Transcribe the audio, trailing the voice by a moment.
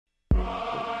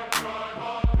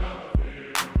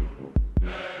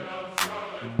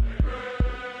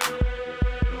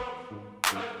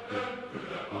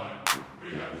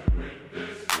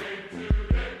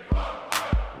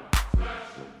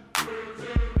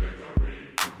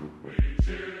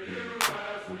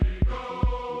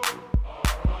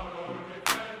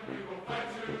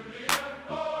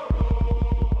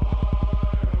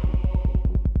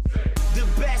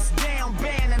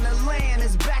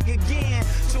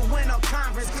win a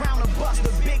conference, crown a bust,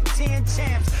 the Big Ten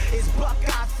champs. It's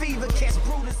Buckeye fever, catch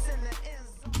Brutus in the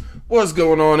end zone. What's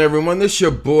going on, everyone? This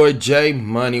your boy Jay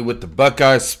Money with the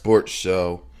Buckeye Sports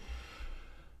Show.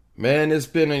 Man, it's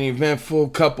been an eventful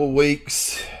couple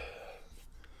weeks.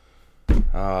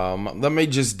 Let me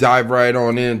just dive right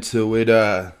on into it.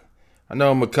 I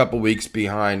know I'm a couple weeks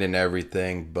behind and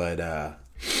everything, but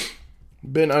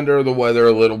been under the weather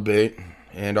a little bit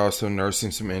and also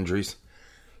nursing some injuries.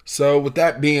 So with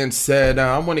that being said,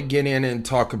 I want to get in and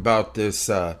talk about this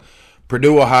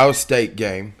Purdue-Ohio State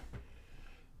game.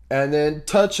 And then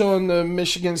touch on the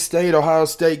Michigan State-Ohio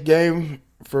State game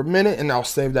for a minute, and I'll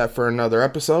save that for another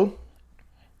episode.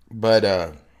 But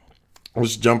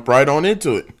let's jump right on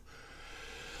into it.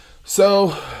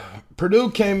 So,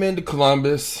 Purdue came into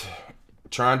Columbus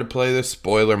trying to play the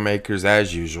spoiler makers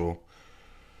as usual.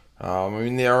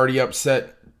 They already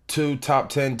upset two top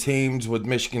 10 teams with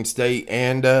Michigan State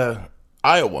and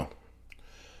Iowa.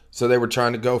 So they were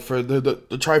trying to go for the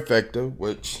trifecta,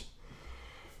 which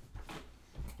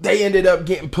they ended up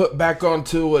getting put back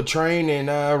onto a train and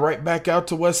right back out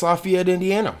to West Lafayette,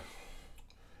 Indiana.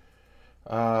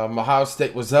 Ohio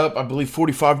State was up, I believe,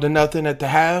 45-0 at the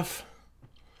half,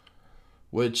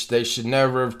 which they should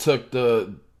never have took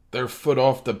their foot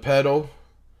off the pedal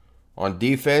on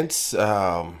defense.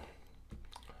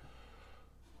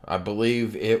 I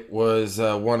believe it was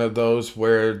one of those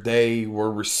where they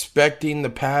were respecting the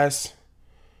pass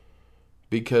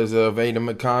because of Aidan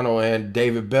McConnell and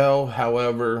David Bell.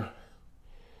 However,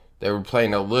 they were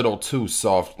playing a little too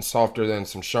softer than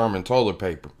some Charmin toilet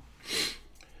paper.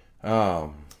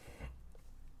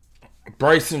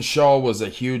 Bryson Shaw was a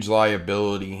huge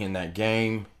liability in that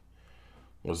game.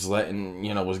 Was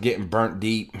getting burnt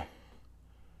deep.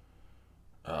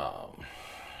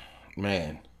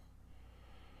 Man.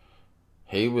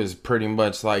 He was pretty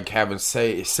much like having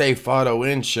safe auto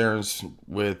insurance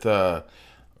with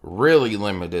really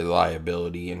limited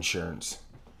liability insurance.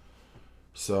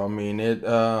 So,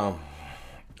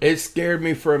 it scared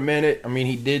me for a minute.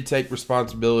 He did take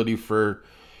responsibility for,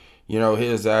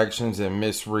 his actions and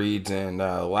misreads and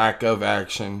lack of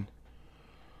action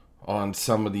on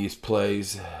some of these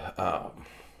plays. But,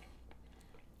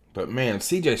 man,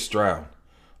 CJ Stroud,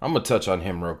 I'm going to touch on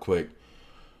him real quick.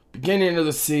 Beginning of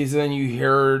the season, you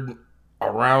heard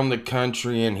around the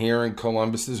country and here in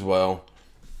Columbus as well,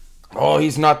 oh,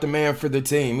 he's not the man for the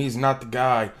team. He's not the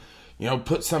guy.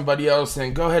 Put somebody else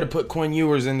in. Go ahead and put Quinn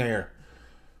Ewers in there.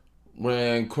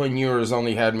 When Quinn Ewers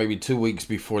only had maybe 2 weeks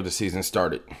before the season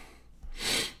started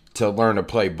to learn a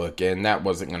playbook, and that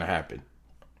wasn't going to happen.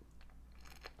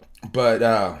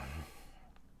 But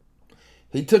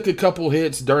he took a couple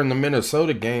hits during the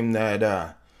Minnesota game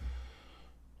that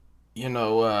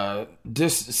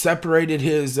just separated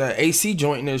his AC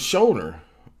joint in his shoulder,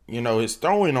 his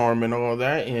throwing arm and all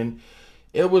that. And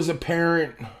it was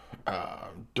apparent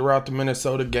throughout the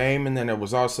Minnesota game. And then it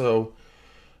was also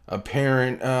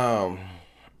apparent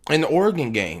in the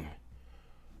Oregon game.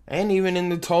 And even in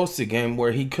the Tulsa game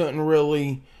where he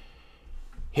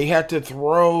had to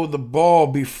throw the ball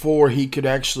before he could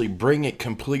actually bring it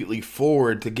completely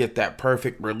forward to get that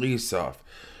perfect release off.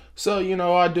 So,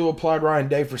 I do applaud Ryan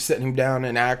Day for sitting him down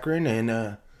in Akron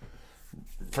and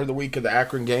for the week of the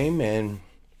Akron game. And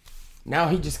now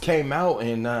he just came out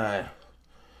and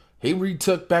he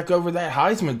retook back over that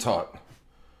Heisman talk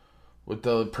with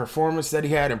the performance that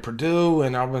he had in Purdue.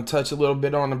 And I'm going to touch a little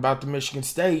bit on about the Michigan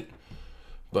State.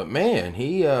 But, man,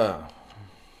 he's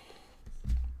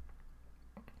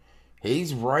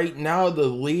right now the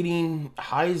leading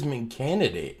Heisman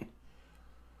candidate.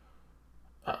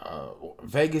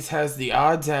 Vegas has the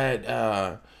odds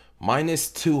at minus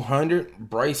 200.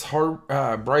 Bryce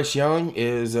Young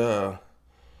is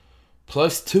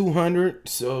plus 200.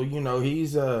 So,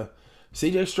 he's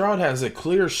CJ Stroud has a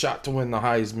clear shot to win the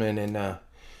Heisman and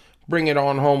bring it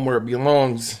on home where it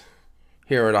belongs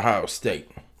here at Ohio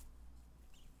State.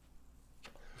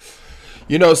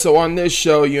 So on this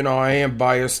show, I am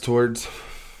biased towards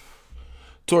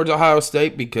Ohio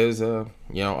State because, I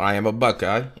am a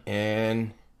Buckeye.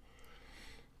 And,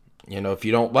 if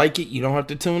you don't like it, you don't have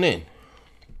to tune in.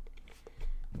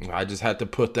 I just had to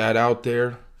put that out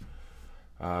there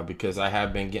because I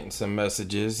have been getting some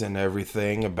messages and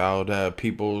everything about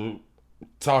people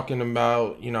talking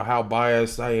about, how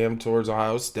biased I am towards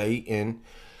Ohio State. And,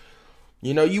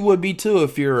 you would be too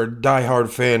if you're a diehard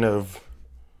fan of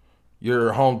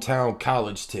your hometown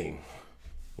college team.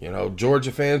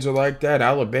 Georgia fans are like that,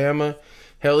 Alabama,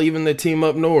 hell, even the team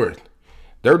up north.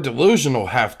 They're delusional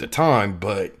half the time,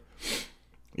 but,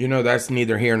 that's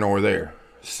neither here nor there.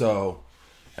 So,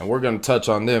 and we're going to touch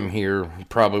on them here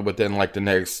probably within like the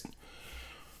next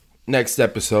next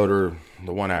episode or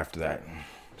the one after that.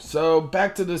 So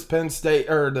back to this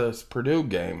this Purdue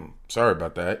game. Sorry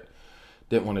about that.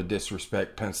 Didn't want to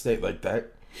disrespect Penn State like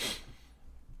that.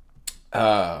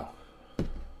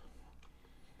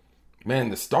 Man,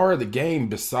 the star of the game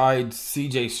besides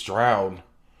C.J. Stroud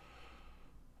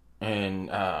and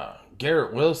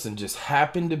Garrett Wilson just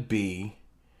happened to be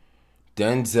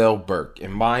Denzel Burke,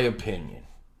 in my opinion.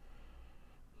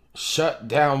 Shut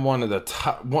down the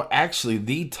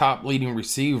top leading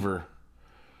receiver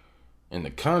in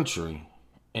the country,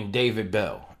 and David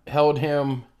Bell. Held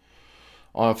him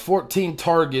on 14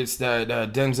 targets that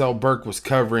Denzel Burke was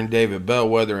covering David Bell,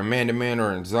 whether in man-to-man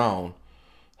or in zone.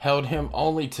 Held him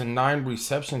only to 9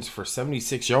 receptions for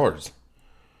 76 yards.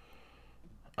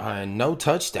 And no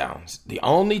touchdowns. The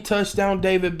only touchdown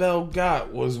David Bell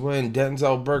got was when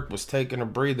Denzel Burke was taking a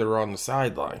breather on the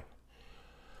sideline.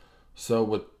 So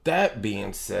with that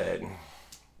being said,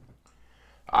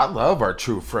 I love our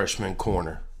true freshman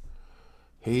corner.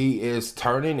 He is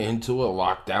turning into a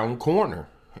lockdown corner.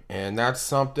 And that's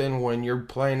something when you're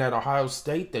playing at Ohio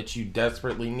State that you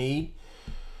desperately need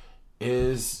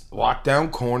is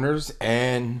lockdown corners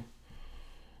and,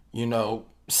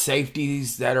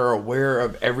 safeties that are aware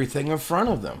of everything in front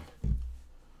of them.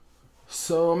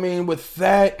 So, with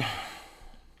that,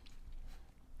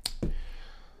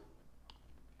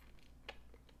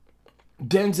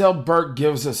 Denzel Burke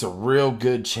gives us a real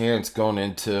good chance going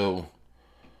into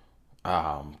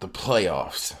the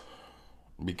playoffs.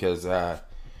 Because,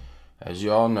 as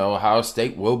you all know, Ohio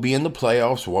State will be in the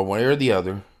playoffs one way or the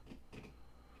other.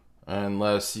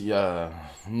 Unless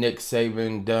Nick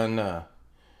Saban done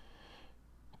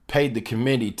paid the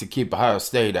committee to keep Ohio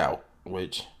State out.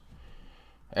 Which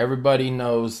everybody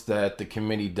knows that the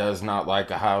committee does not like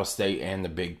Ohio State and the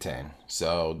Big Ten.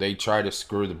 So they try to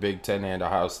screw the Big Ten and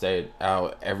Ohio State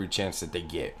out every chance that they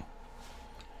get.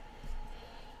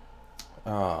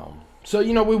 So,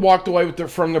 we walked away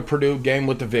from the Purdue game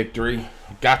with the victory.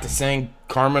 Got to sing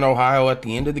Carmen, Ohio at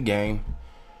the end of the game.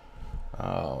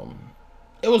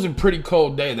 It was a pretty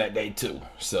cold day that day, too.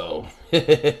 So,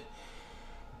 it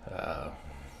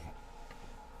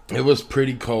was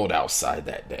pretty cold outside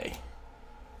that day.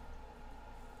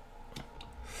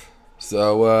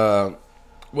 So,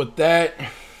 with that,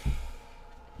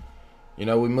 we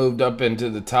moved up into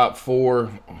the top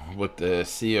 4 with the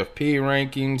CFP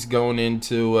rankings going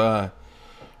into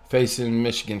facing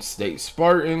Michigan State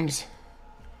Spartans.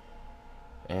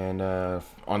 And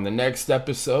on the next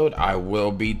episode, I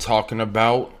will be talking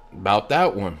about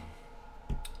that one.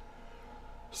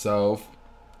 So,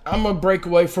 I'm going to break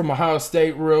away from Ohio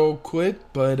State real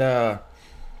quick. But I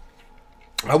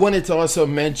wanted to also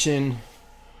mention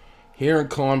here in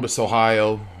Columbus,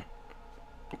 Ohio,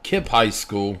 KIPP High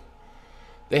School.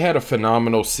 They had a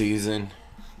phenomenal season.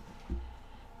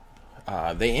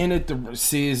 They ended the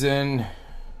season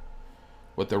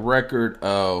with a record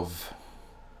of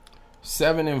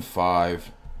 7-5.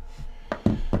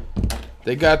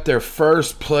 They got their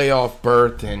first playoff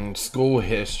berth in school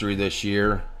history this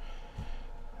year.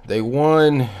 They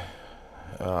won.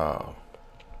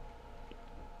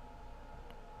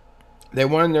 They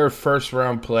won their first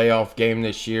round playoff game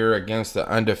this year against the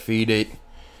undefeated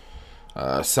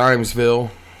Symes Valley,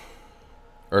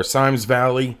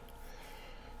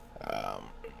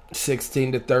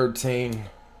 16-13.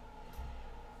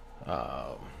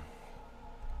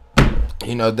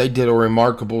 They did a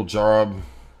remarkable job.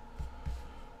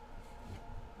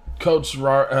 Coach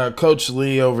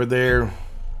Lee over there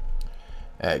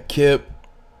at KIPP,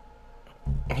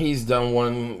 he's done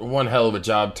one hell of a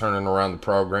job turning around the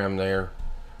program there.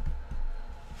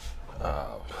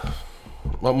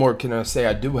 What more can I say?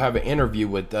 I do have an interview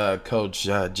with Coach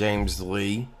James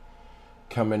Lee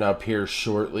coming up here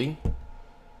shortly.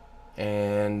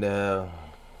 And, the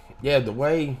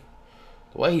way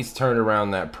he's turned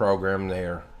around that program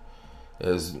there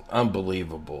is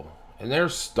unbelievable. And their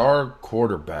star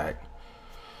quarterback,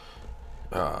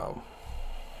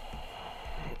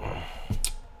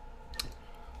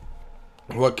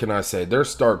 what can I say? Their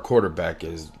star quarterback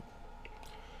is,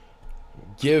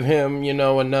 give him,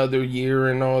 another year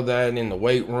and all that in the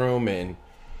weight room and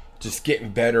just getting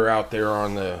better out there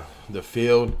on the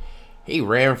field. He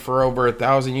ran for over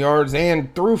 1,000 yards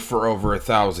and threw for over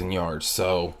 1,000 yards.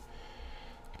 So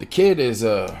the kid is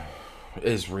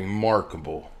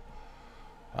remarkable.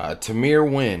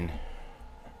 Tamir Wynn.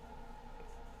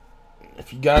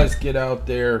 If you guys get out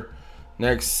there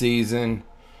next season,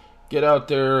 get out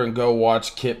there and go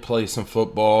watch KIPP play some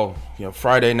football.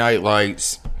 Friday Night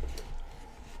Lights.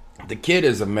 The kid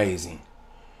is amazing.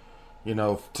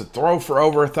 To throw for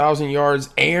over 1,000 yards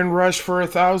and rush for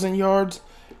 1,000 yards,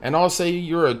 and I'll say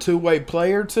you're a two-way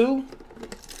player too.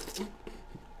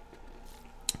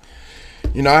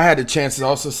 You know, I had a chance to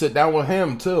also sit down with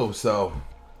him too. So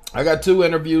I got 2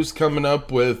 interviews coming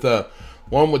up with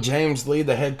one with James Lee,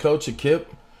 the head coach of KIPP,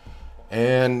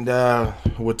 and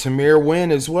with Tamir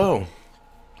Wynn as well.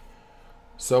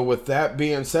 So with that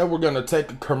being said, we're going to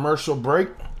take a commercial break,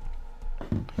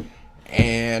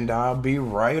 and I'll be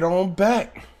right on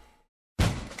back.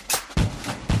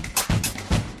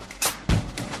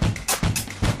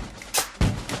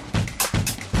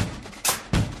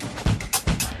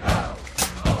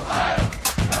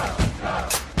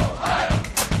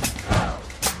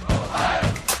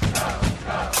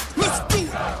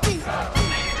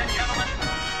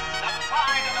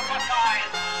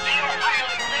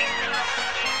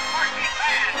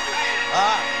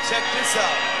 Check this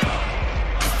out.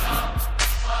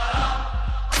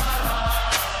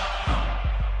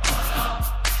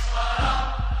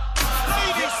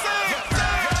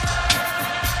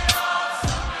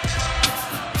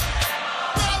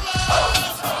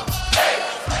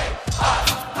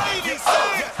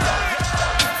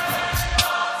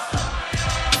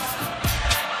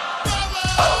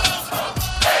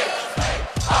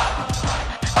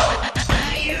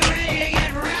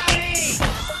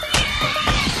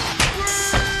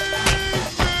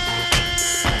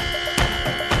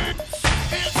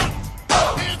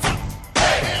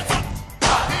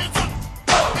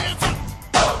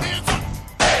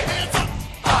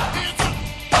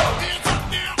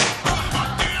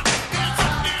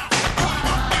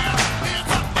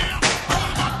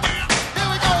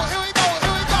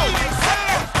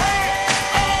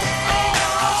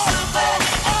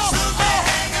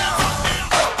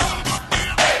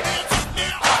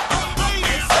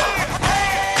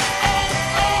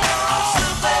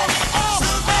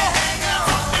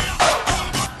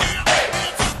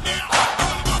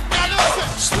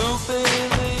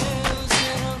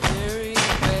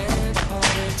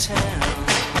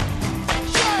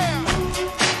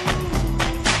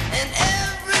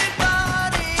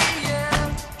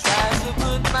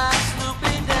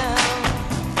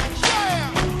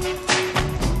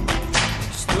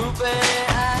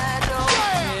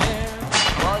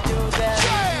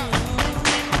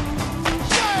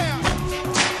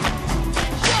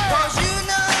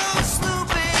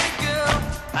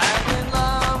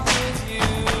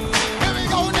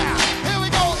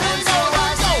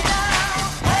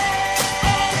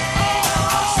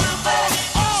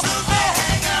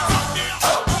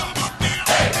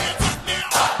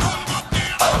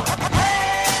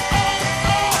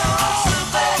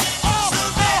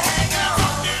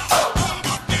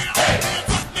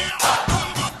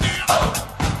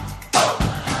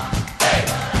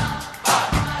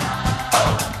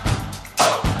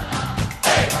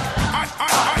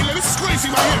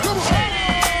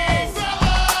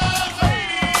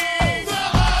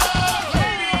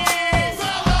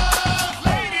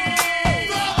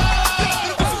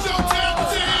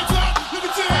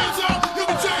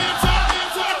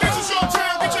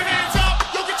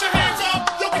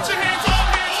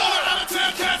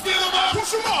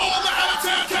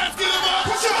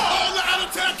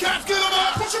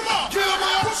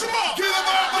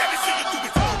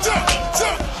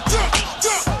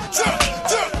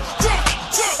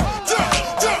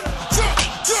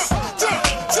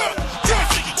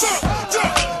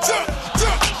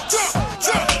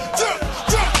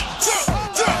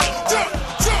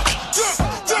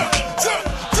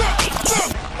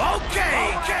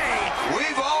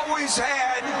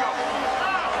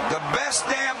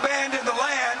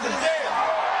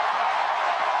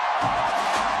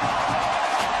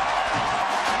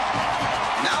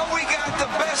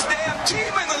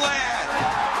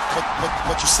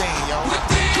 What you saying, y'all?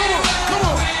 Come on, come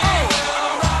on.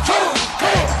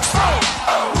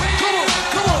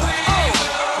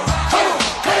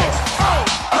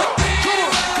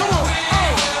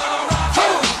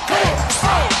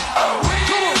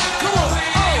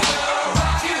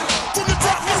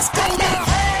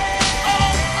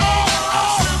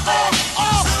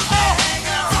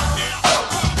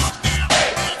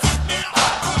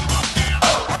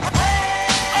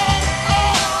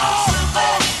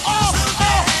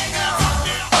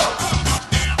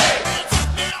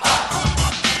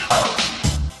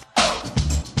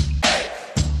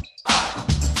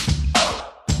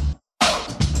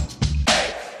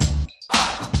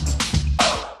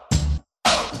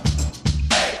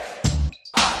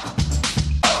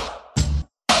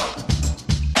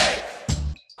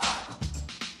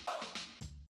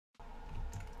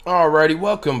 Alrighty,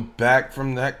 welcome back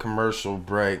from that commercial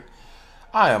break.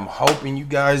 I am hoping you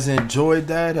guys enjoyed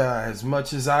that as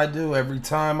much as I do every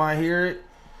time I hear it.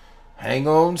 Hang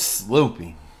On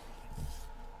Sloopy.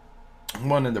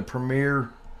 One of the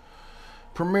premier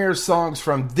songs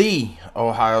from the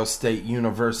Ohio State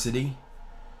University.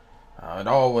 It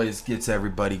always gets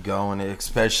everybody going,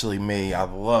 especially me. I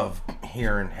love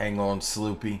hearing Hang On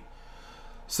Sloopy.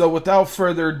 So without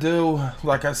further ado,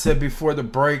 like I said before the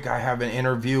break, I have an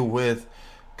interview with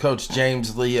Coach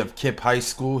James Lee of KIPP High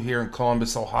School here in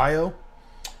Columbus, Ohio.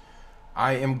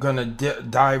 I am going to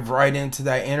dive right into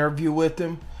that interview with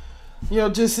him.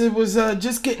 It was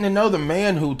just getting to know the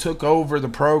man who took over the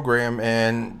program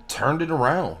and turned it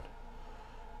around.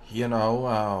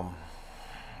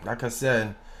 Like I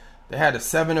said, they had a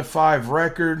 7-5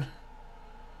 record,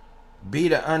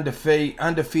 beat an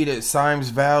undefeated Symes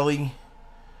Valley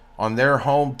on their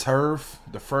home turf,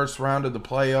 the first round of the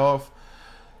playoff.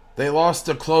 They lost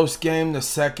a close game the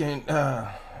second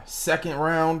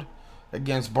round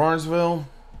against Barnesville.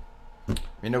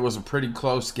 It was a pretty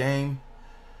close game.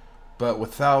 But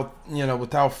without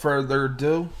further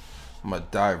ado, I'm going to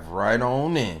dive right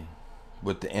on in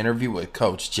with the interview with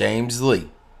Coach James Lee.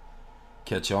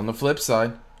 Catch you on the flip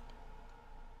side.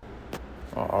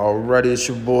 Alrighty, it's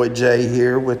your boy Jay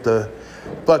here with the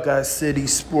Buckeye City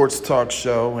Sports Talk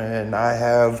Show, and I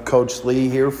have Coach Lee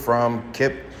here from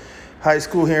KIPP High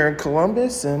School here in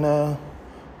Columbus, and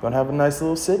gonna have a nice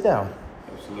little sit down.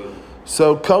 Absolutely.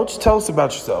 So, Coach, tell us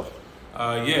about yourself.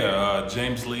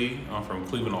 James Lee. I'm from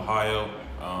Cleveland, Ohio.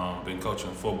 Been coaching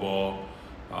football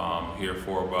here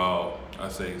for about,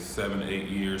 I'd say, 7 to 8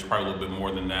 years, probably a little bit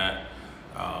more than that.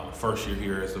 First year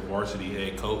here as the varsity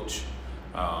head coach.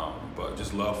 But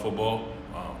just love football.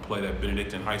 Played at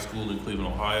Benedictine High School in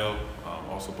Cleveland, Ohio.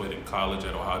 Also played in college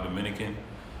at Ohio Dominican.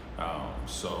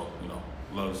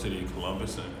 Love the city of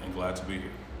Columbus and glad to be here.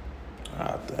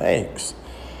 Thanks.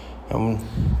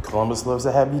 Columbus loves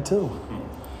to have you too.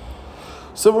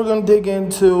 So we're going to dig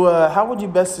into how would you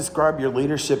best describe your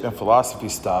leadership and philosophy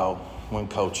style when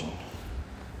coaching?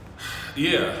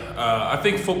 I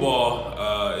think football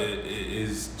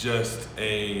is just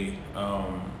a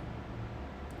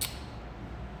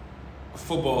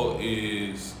football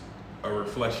is a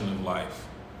reflection of life,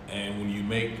 and when you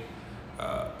make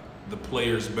the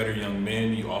players better young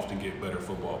men, you often get better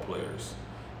football players.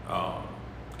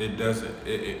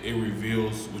 It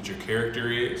reveals what your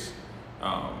character is.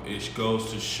 It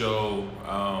goes to show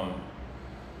how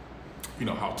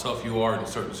tough you are in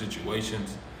certain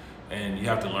situations, and you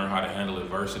have to learn how to handle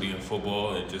adversity in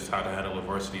football and just how to handle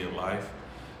adversity in life.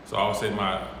 So I would say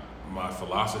my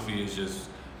philosophy is just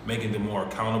making them more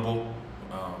accountable,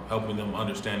 helping them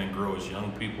understand and grow as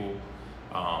young people,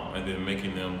 and then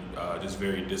making them just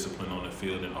very disciplined on the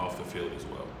field and off the field as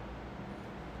well.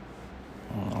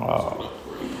 Wow.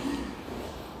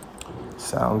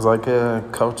 Sounds like a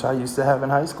coach I used to have in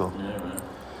high school. Yeah, man.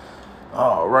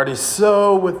 Alrighty,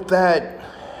 so with that,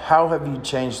 how have you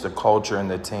changed the culture in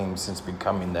the team since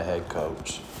becoming the head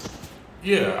coach?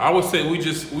 Yeah, I would say we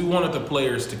wanted the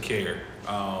players to care.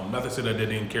 Not to say that they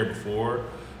didn't care before.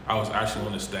 I was actually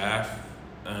on the staff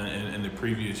in the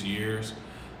previous years.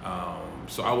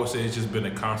 So I would say it's just been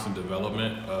a constant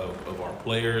development of our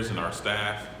players and our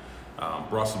staff.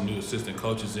 Brought some new assistant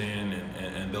coaches in,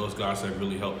 and those guys have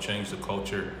really helped change the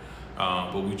culture.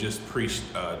 But we just preached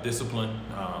discipline.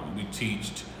 We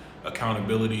teached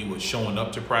accountability with showing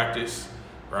up to practice,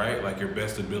 right? Like your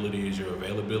best ability is your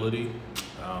availability.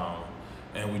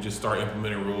 And we just start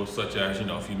implementing rules such as,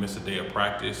 if you miss a day of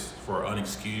practice for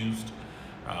unexcused,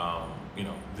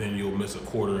 then you'll miss a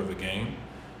quarter of a game.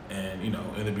 And,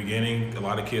 in the beginning, a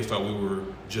lot of kids thought we were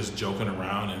just joking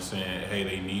around and saying, hey,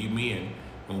 they need me. And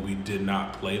when we did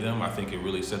not play them, I think it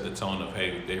really set the tone of,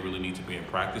 hey, they really need to be in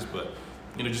practice. But,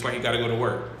 just like you got to go to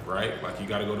work, right? Like you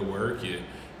got to go to work. You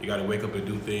got to wake up and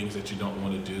do things that you don't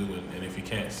want to do. And if you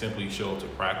can't simply show up to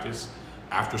practice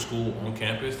after school on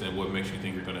campus, then what makes you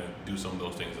think you're going to do some of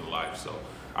those things in life? So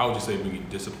I would just say maybe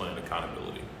discipline and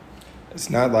accountability. It's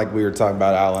not like we were talking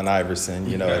about Allen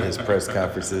Iverson, at his press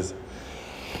conferences.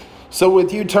 So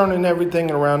with you turning everything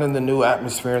around in the new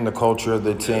atmosphere and the culture of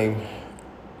the team,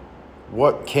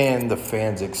 what can the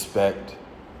fans expect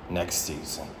next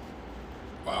season?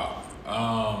 Wow.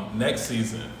 Next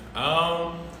season.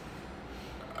 I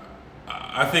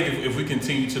think if we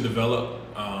continue to develop,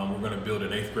 we're going to build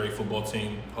an 8th grade football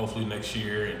team hopefully next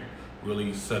year and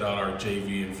really set out our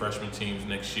JV and freshman teams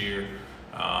next year.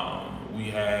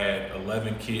 We had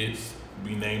 11 kids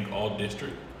be named all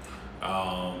district.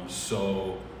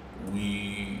 So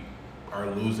we are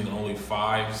losing only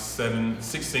 6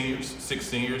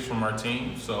 seniors from our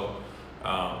team. So,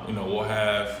 we'll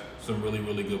have some really,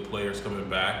 really good players coming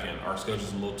back, and our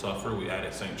schedule's a little tougher. We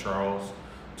added St. Charles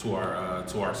to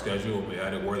our schedule. We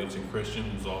added Worthington Christian,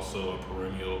 who's also a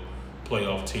perennial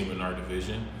playoff team in our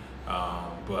division.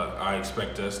 But I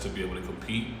expect us to be able to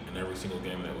compete in every single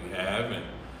game that we have. And,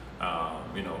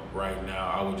 right now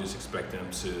I would just expect them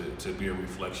to be a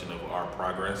reflection of our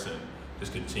progress and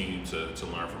just continue to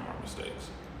learn from our mistakes.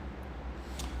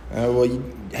 Well,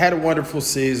 you had a wonderful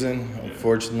season. Yeah.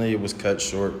 Unfortunately, it was cut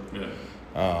short.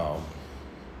 Yeah.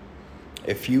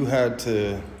 If you had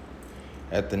to,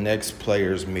 at the next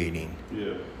players meeting,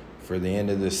 yeah, for the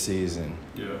end of this season,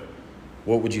 yeah,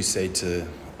 what would you say to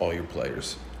all your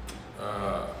players?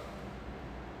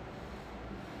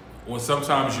 When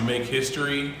sometimes you make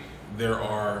history, there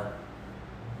are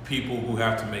people who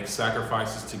have to make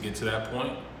sacrifices to get to that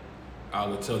point. I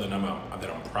would tell them that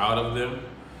I'm proud of them.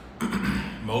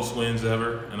 Most wins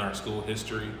ever in our school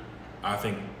history. I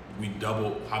think we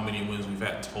doubled how many wins we've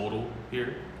had total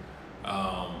here.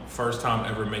 First time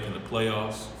ever making the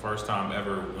playoffs. First time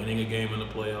ever winning a game in the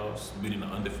playoffs, beating an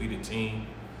undefeated team.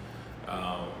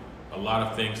 A lot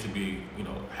of things to be,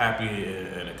 happy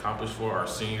and accomplished for. Our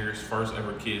seniors, first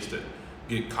ever kids to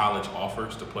get college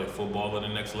offers to play football at the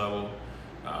next level.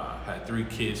 Had 3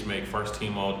 kids make first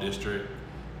team all district.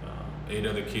 8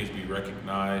 other kids be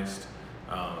recognized.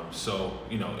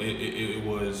 It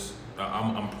was.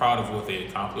 I'm proud of what they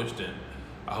accomplished, and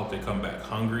I hope they come back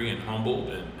hungry and humbled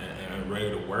and ready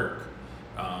to work,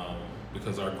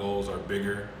 because our goals are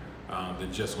bigger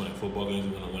than just winning football games.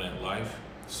 We want to win at life.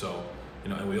 So,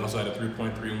 and we also had a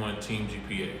 3.31 team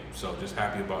GPA. So just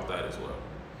happy about that as well.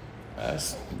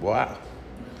 Wow.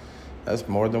 That's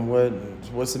more than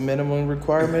what's the minimum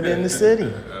requirement in the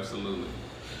city. Absolutely.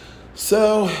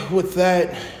 So with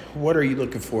that, what are you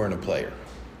looking for in a player?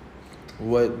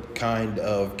 What kind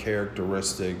of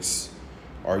characteristics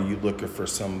are you looking for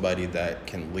somebody that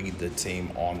can lead the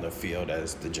team on the field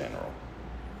as the general?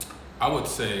 I would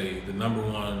say the number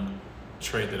one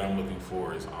trait that I'm looking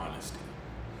for is honesty.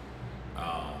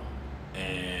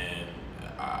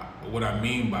 What I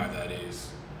mean by that is,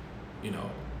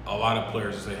 a lot of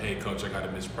players say, hey, coach, I got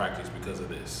to miss practice because of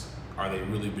this. Are they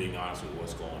really being honest with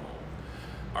what's going on?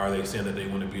 Are they saying that they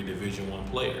want to be a Division I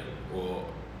player? Well,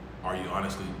 are you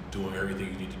honestly doing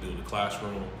everything you need to do in the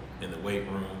classroom, in the weight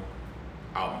room,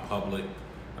 out in public?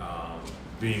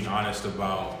 Being honest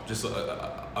about just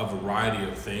a variety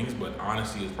of things, but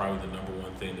honesty is probably the number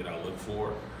one thing that I look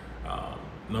for.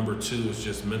 Number 2 is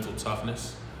just mental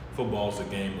toughness. Football is a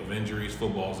game of injuries.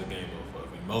 Football is a game of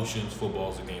emotions.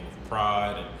 Football is a game of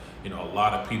pride. And, a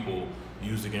lot of people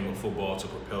use the game of football to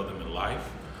propel them in life.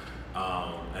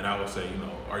 And I would say,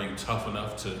 are you tough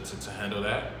enough to handle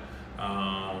that?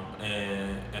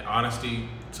 And honesty,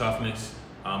 toughness,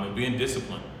 and being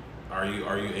disciplined. Are you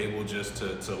able just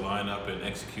to line up and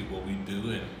execute what we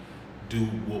do and do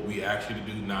what we actually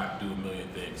do, not do a million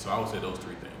things? So I would say those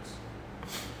 3 things.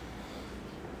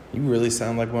 You really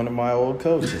sound like one of my old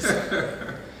coaches.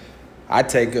 I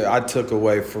took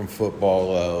away from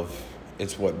football of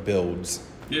it's what builds,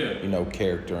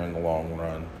 character in the long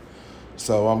run.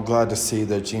 So I'm glad to see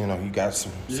that you got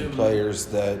some players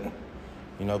that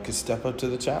can step up to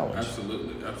the challenge.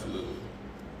 Absolutely.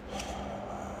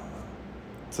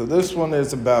 So this one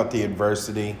is about the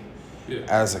adversity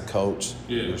as a coach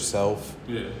yourself.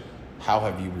 Yeah. How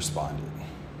have you responded?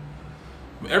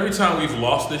 Every time we've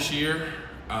lost this year,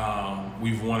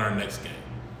 we've won our next game.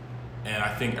 And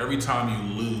I think every time you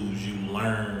lose, you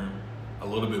learn a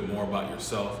little bit more about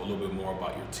yourself, a little bit more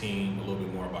about your team, a little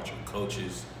bit more about your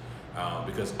coaches.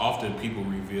 Because often people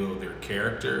reveal their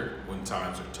character when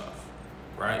times are tough,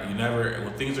 right?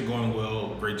 When things are going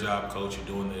well, great job, coach, you're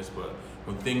doing this. But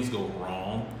when things go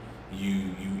wrong,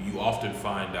 you often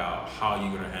find out how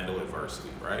you're going to handle adversity,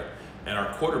 right? And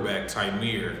our quarterback,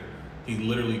 Tymir, he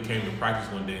literally came to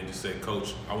practice one day and just said,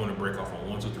 Coach, I want to break off on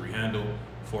 1, 2, 3 handle,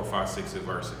 4, 5, 6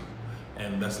 adversity.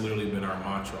 And that's literally been our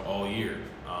mantra all year.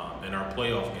 In our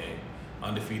playoff game,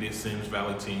 undefeated Sims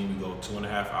Valley team, we go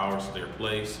 2.5 hours to their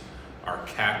place. Our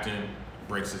captain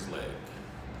breaks his leg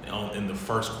in the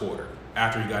first quarter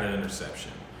after he got an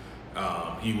interception.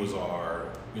 He was our,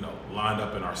 lined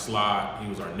up in our slot. He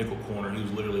was our nickel corner. He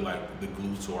was literally like the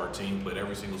glue to our team, played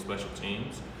every single special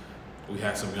teams. We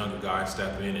had some younger guys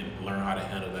step in and learn how to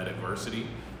handle that adversity,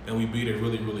 and we beat a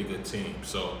really, really good team.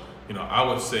 So, I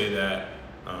would say that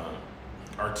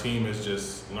our team has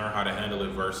just learned how to handle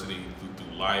adversity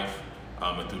through life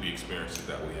and through the experiences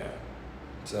that we have.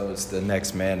 So it's the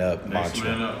next man up mantra. Next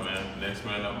man up, man. Next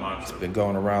man up mantra. It's been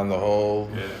going around the whole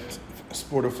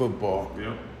sport of football.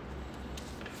 Yep.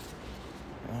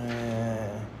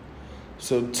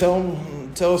 So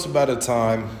tell us about a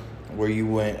time where you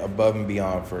went above and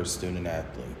beyond for a student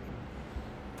athlete.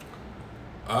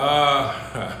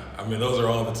 I mean, those are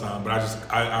all the time, but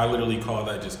I literally call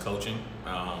that just coaching.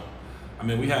 I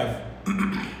mean, we have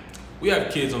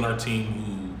kids on our team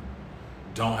who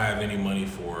don't have any money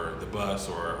for the bus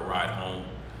or a ride home.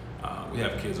 We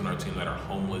have kids on our team that are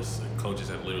homeless, and coaches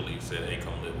have literally said, "Hey,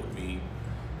 come live with me."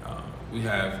 We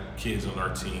have kids on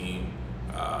our team,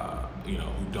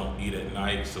 who don't eat at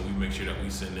night, so we make sure that we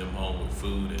send them home with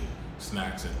food and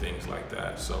snacks and things like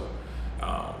that. So,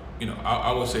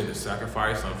 I would say the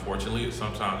sacrifice, unfortunately, is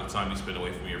sometimes the time you spend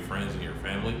away from your friends and your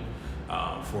family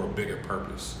for a bigger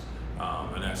purpose.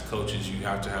 And as coaches, you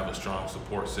have to have a strong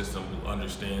support system who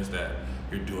understands that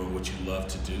you're doing what you love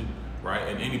to do, right?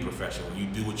 In any profession, when you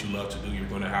do what you love to do, you're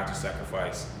going to have to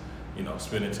sacrifice,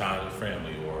 spending time with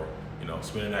family or,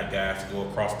 spending that gas to go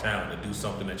across town to do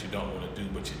something that you don't want to do,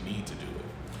 but you need to do it.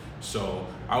 So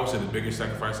I would say the biggest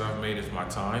sacrifice I've made is my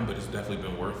time, but it's definitely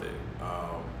been worth it.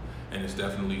 And it's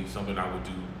definitely something I would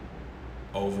do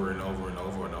over and over and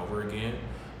over and over again.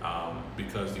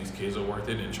 Because these kids are worth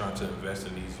it, and trying to invest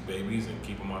in these babies and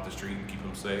keep them off the street and keep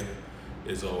them safe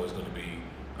is always going to be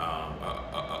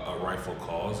a rightful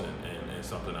cause and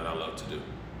something that I love to do.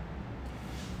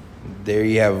 There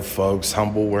you have it, folks.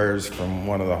 Humble words from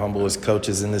one of the humblest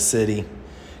coaches in the city.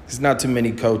 Because not too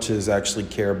many coaches actually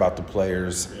care about the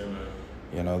players.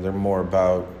 Yeah, man. They're more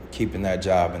about keeping that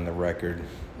job in the record.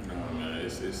 No, man,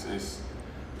 it's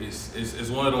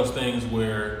one of those things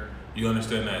where you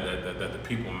understand that the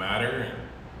people matter.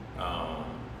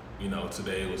 And,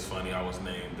 today it was funny. I was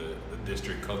named the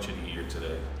district coach of the year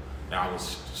today. And I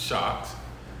was shocked.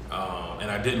 And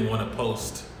I didn't want to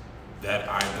post that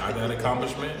I got that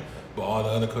accomplishment. But all the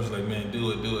other coaches like, man,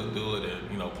 do it.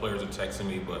 And, players are texting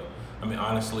me. But, I mean,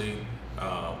 honestly,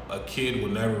 a kid will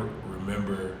never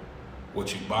remember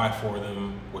what you buy for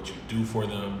them, what you do for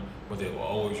them, but they will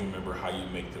always remember how you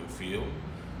make them feel.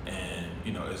 And,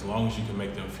 as long as you can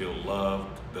make them feel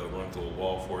loved, they'll run through a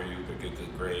wall for you, they'll get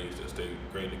good grades, they'll stay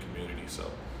great in the community. So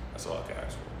that's all I can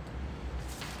ask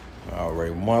for. All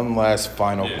right, one last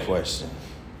final question.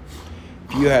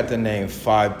 If you had to name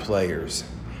 5 players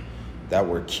that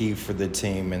were key for the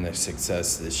team and their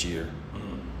success this year,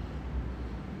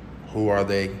 who are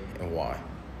they and why?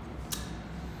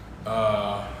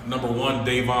 Number 1,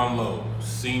 Davon Lowe,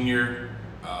 senior,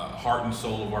 heart and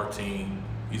soul of our team.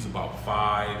 He's about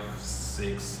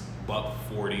 5'6",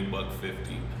 $140,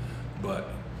 $150, but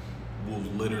will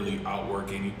literally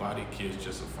outwork anybody. Kid's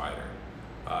just a fighter.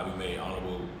 He made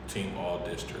honorable team all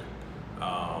district.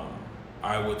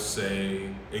 I would say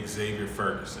Xavier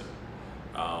Ferguson,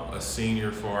 a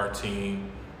senior for our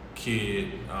team.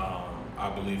 Kid,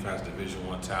 I believe has Division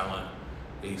I talent.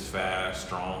 He's fast,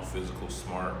 strong, physical,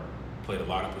 smart. Played a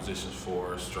lot of positions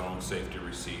for us. Strong safety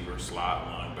receiver, slot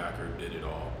linebacker, did it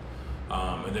all.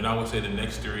 And then I would say the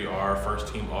next 3 are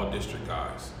first team all-district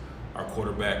guys. Our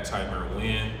quarterback, Tymer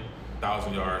Wynn,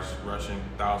 1,000 yards rushing,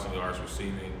 1,000 yards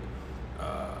receiving,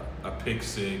 a pick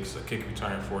 6, a kick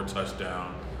return for a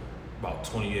touchdown, about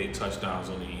 28 touchdowns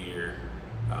on the year.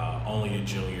 Only a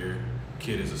junior.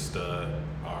 Kid is a stud.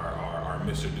 Our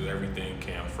Mr. Do Everything,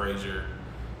 Cam Frazier,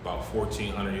 about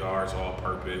 1,400 yards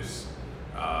all-purpose,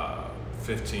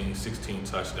 15, 16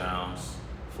 touchdowns,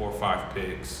 4 or 5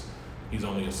 picks. He's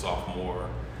only a sophomore.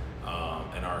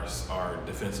 And our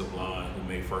defensive line, who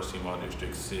made first team all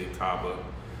district, Sid Kaba,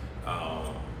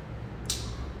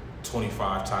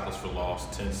 25 tackles for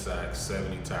loss, 10 sacks,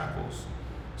 70 tackles,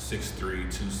 6'3",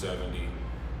 270.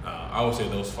 I would say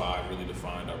those 5 really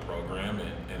defined our program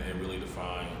and really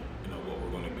defined what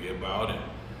we're going to be about. And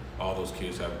all those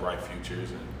kids have bright futures,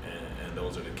 and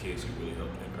those are the kids who really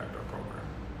helped impact our program.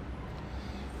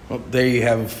 Well, there you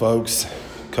have it, folks.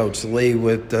 Coach Lee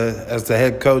as the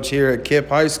head coach here at KIPP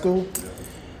High School.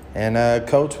 And,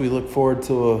 Coach, we look forward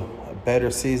to a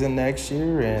better season next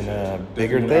year and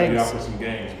bigger things. Out for some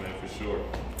games, man, for sure.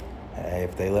 Hey,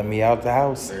 if they let me out the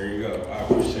house. There you go. I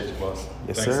appreciate you, boss.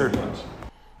 Yes, Thanks sir. so much.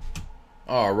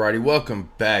 Alrighty, welcome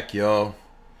back, y'all.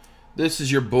 This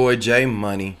is your boy, Jay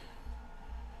Money.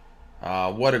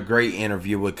 What a great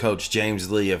interview with Coach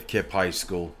James Lee of KIPP High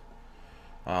School.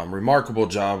 Remarkable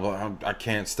job. I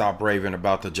can't stop raving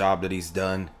about the job that he's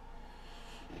done.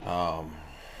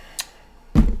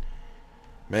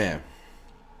 Man.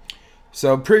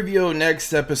 So, preview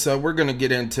next episode, we're going to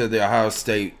get into the Ohio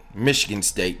State-Michigan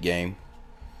State game.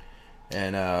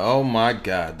 And, oh my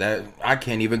God, that I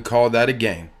can't even call that a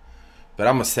game. But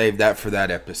I'm going to save that for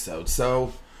that episode.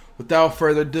 So, without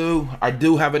further ado, I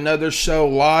do have another show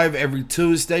live every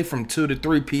Tuesday from 2 to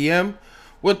 3 p.m.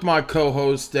 with my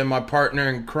co-host and my partner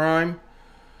in crime,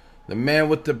 the man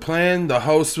with the plan, the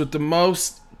host with the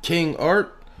most, King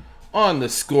Art, on the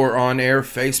Score On Air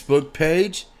Facebook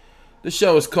page. The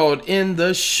show is called In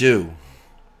the Shoe,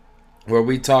 where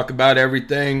we talk about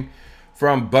everything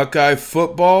from Buckeye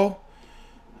football.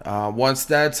 Once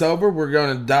that's over, we're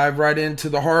going to dive right into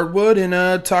the hardwood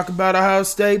and talk about Ohio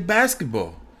State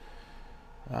basketball.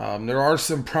 There are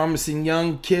some promising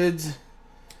young kids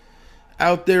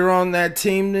out there on that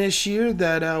team this year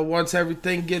that once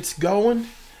everything gets going,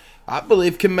 I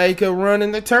believe can make a run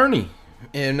in the tourney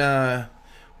in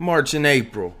March and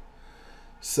April.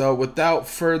 So without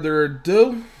further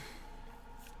ado,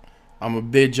 I'm going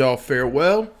to bid y'all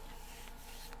farewell.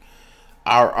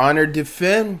 Our honor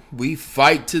defend, we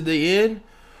fight to the end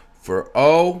for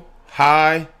Ohio.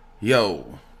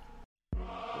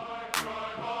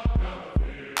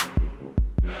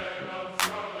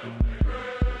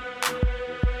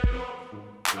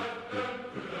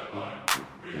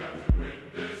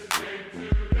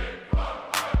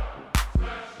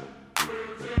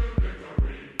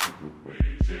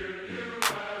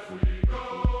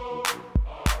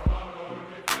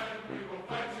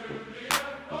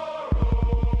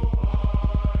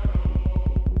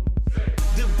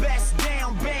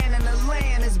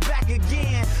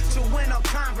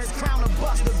 Crown of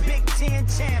Bucks, the Big Ten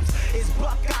champs. It's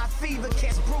Buckeye fever,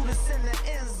 catch Brutus in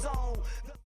the end zone.